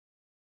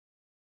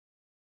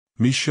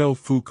Michel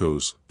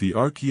Foucault's The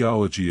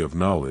Archaeology of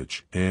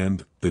Knowledge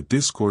and The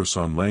Discourse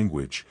on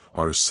Language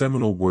are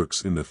seminal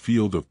works in the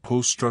field of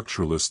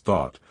post-structuralist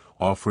thought,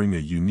 offering a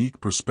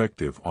unique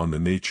perspective on the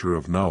nature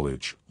of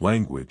knowledge,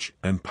 language,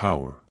 and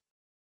power.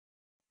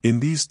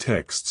 In these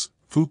texts,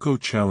 Foucault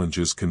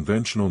challenges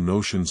conventional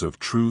notions of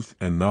truth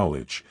and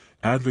knowledge,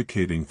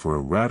 advocating for a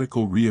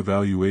radical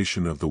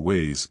reevaluation of the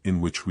ways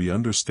in which we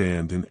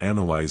understand and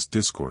analyze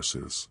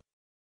discourses.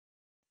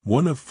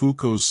 One of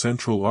Foucault's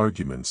central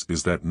arguments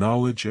is that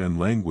knowledge and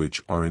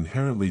language are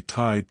inherently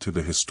tied to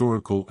the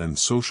historical and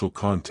social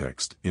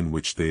context in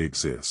which they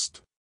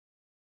exist.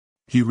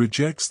 He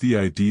rejects the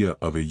idea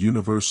of a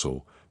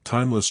universal,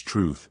 timeless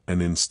truth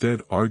and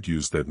instead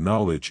argues that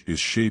knowledge is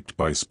shaped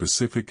by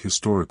specific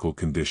historical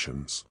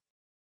conditions.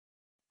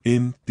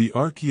 In The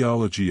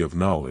Archaeology of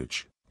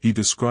Knowledge, he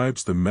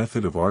describes the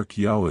method of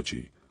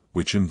archaeology,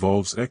 which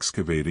involves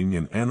excavating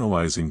and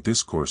analyzing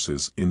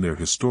discourses in their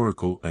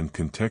historical and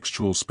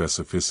contextual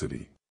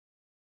specificity.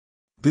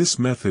 This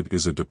method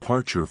is a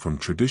departure from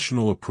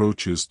traditional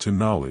approaches to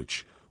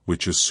knowledge,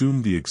 which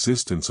assume the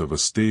existence of a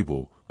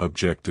stable,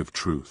 objective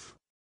truth.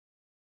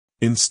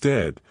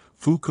 Instead,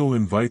 Foucault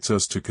invites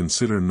us to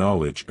consider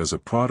knowledge as a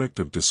product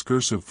of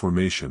discursive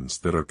formations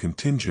that are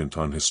contingent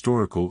on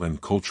historical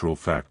and cultural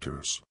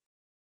factors.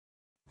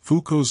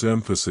 Foucault's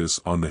emphasis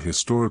on the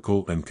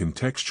historical and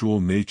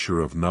contextual nature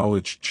of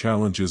knowledge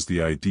challenges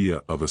the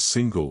idea of a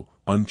single,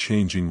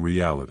 unchanging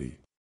reality.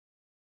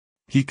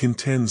 He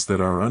contends that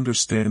our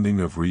understanding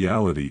of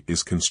reality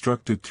is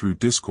constructed through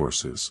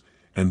discourses,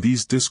 and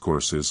these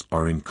discourses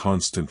are in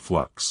constant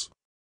flux.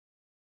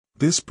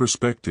 This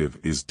perspective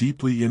is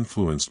deeply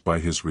influenced by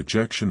his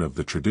rejection of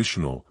the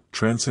traditional,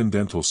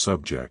 transcendental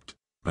subject,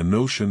 a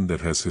notion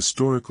that has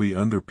historically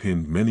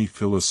underpinned many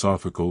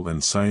philosophical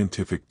and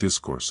scientific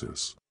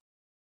discourses.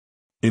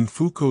 In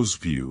Foucault's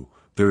view,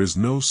 there is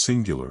no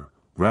singular,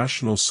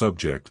 rational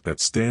subject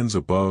that stands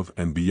above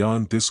and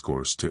beyond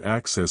discourse to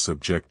access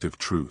objective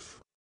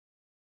truth.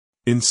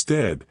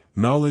 Instead,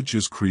 knowledge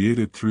is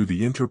created through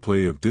the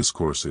interplay of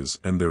discourses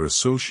and their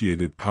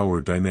associated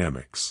power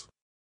dynamics.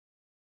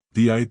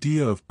 The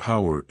idea of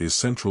power is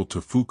central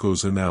to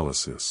Foucault's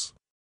analysis.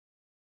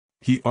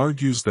 He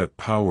argues that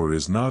power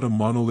is not a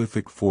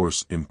monolithic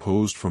force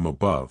imposed from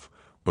above,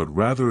 but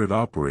rather it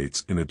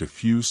operates in a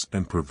diffuse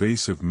and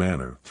pervasive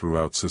manner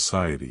throughout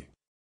society.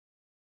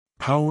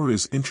 Power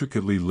is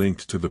intricately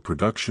linked to the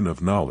production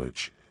of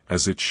knowledge,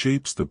 as it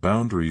shapes the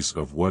boundaries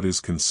of what is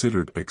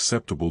considered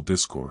acceptable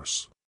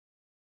discourse.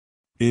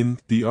 In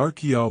The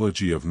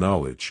Archaeology of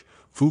Knowledge,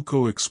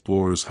 Foucault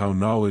explores how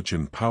knowledge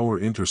and power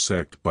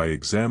intersect by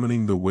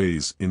examining the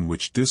ways in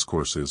which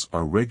discourses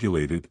are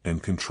regulated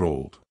and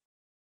controlled.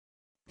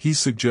 He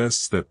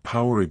suggests that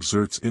power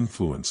exerts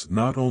influence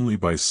not only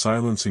by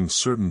silencing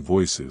certain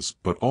voices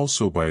but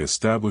also by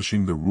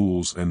establishing the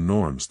rules and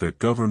norms that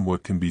govern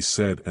what can be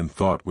said and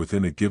thought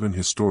within a given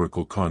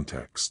historical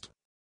context.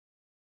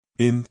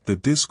 In The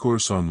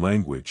Discourse on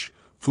Language,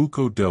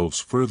 Foucault delves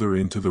further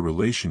into the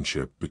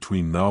relationship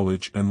between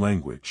knowledge and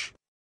language.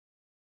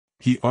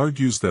 He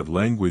argues that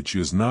language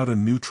is not a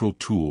neutral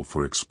tool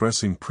for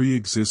expressing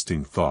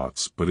pre-existing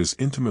thoughts but is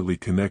intimately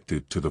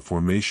connected to the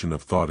formation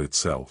of thought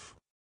itself.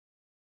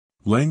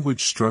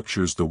 Language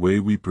structures the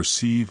way we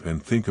perceive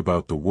and think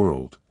about the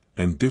world,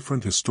 and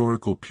different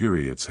historical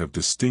periods have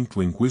distinct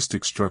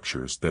linguistic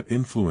structures that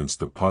influence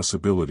the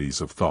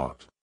possibilities of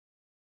thought.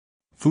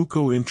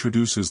 Foucault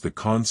introduces the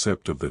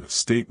concept of the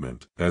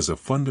statement as a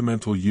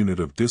fundamental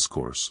unit of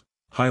discourse,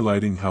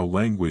 highlighting how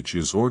language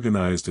is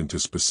organized into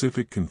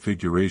specific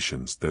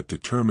configurations that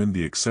determine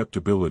the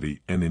acceptability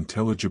and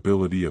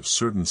intelligibility of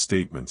certain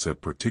statements at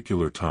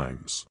particular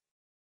times.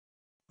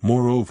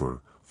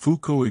 Moreover,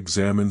 Foucault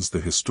examines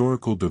the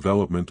historical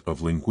development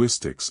of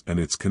linguistics and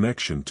its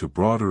connection to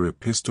broader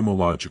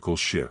epistemological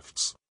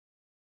shifts.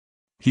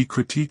 He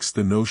critiques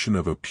the notion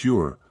of a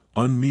pure,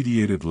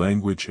 unmediated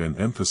language and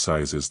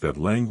emphasizes that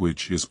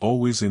language is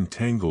always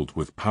entangled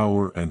with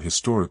power and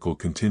historical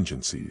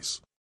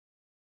contingencies.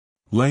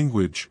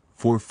 Language,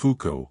 for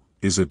Foucault,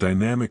 is a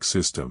dynamic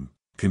system,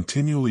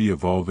 continually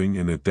evolving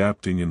and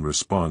adapting in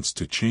response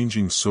to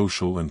changing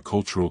social and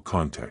cultural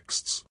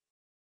contexts.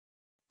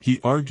 He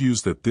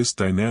argues that this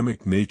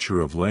dynamic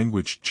nature of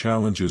language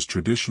challenges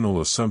traditional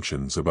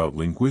assumptions about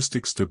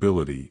linguistic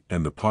stability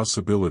and the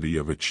possibility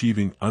of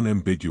achieving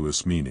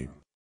unambiguous meaning.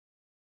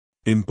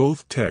 In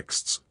both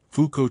texts,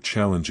 Foucault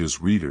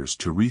challenges readers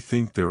to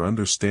rethink their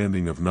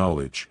understanding of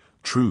knowledge,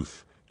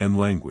 truth, and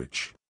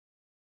language.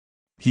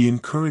 He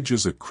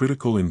encourages a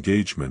critical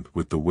engagement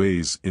with the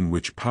ways in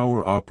which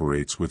power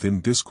operates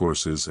within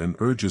discourses and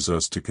urges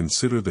us to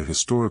consider the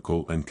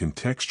historical and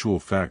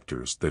contextual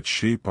factors that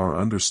shape our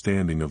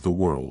understanding of the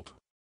world.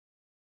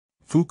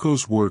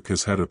 Foucault's work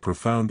has had a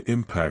profound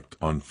impact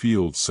on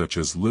fields such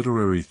as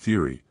literary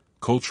theory,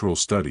 cultural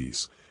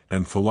studies,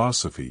 and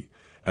philosophy,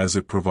 as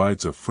it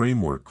provides a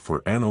framework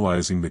for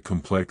analyzing the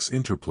complex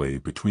interplay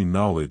between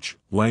knowledge,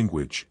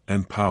 language,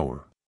 and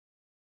power.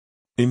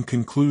 In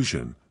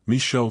conclusion,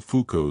 Michel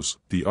Foucault's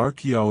The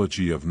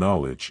Archaeology of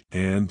Knowledge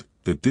and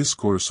The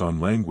Discourse on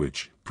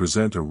Language,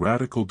 present a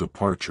radical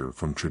departure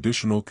from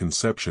traditional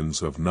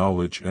conceptions of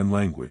knowledge and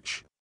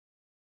language.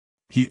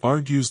 He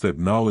argues that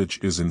knowledge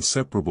is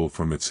inseparable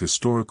from its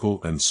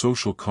historical and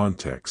social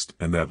context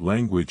and that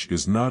language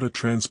is not a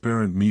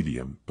transparent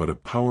medium but a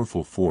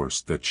powerful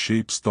force that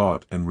shapes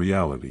thought and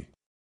reality.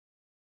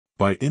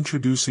 By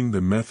introducing the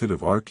method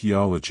of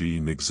archaeology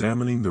in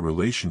examining the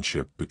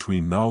relationship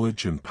between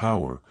knowledge and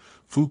power,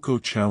 Foucault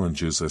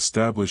challenges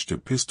established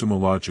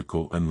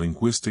epistemological and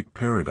linguistic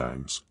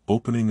paradigms,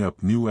 opening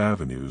up new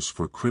avenues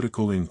for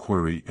critical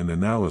inquiry and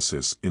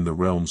analysis in the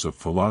realms of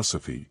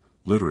philosophy,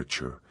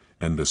 literature,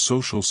 and the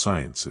social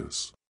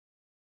sciences.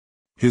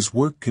 His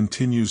work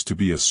continues to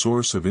be a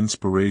source of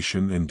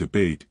inspiration and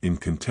debate in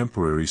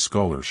contemporary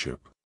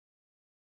scholarship.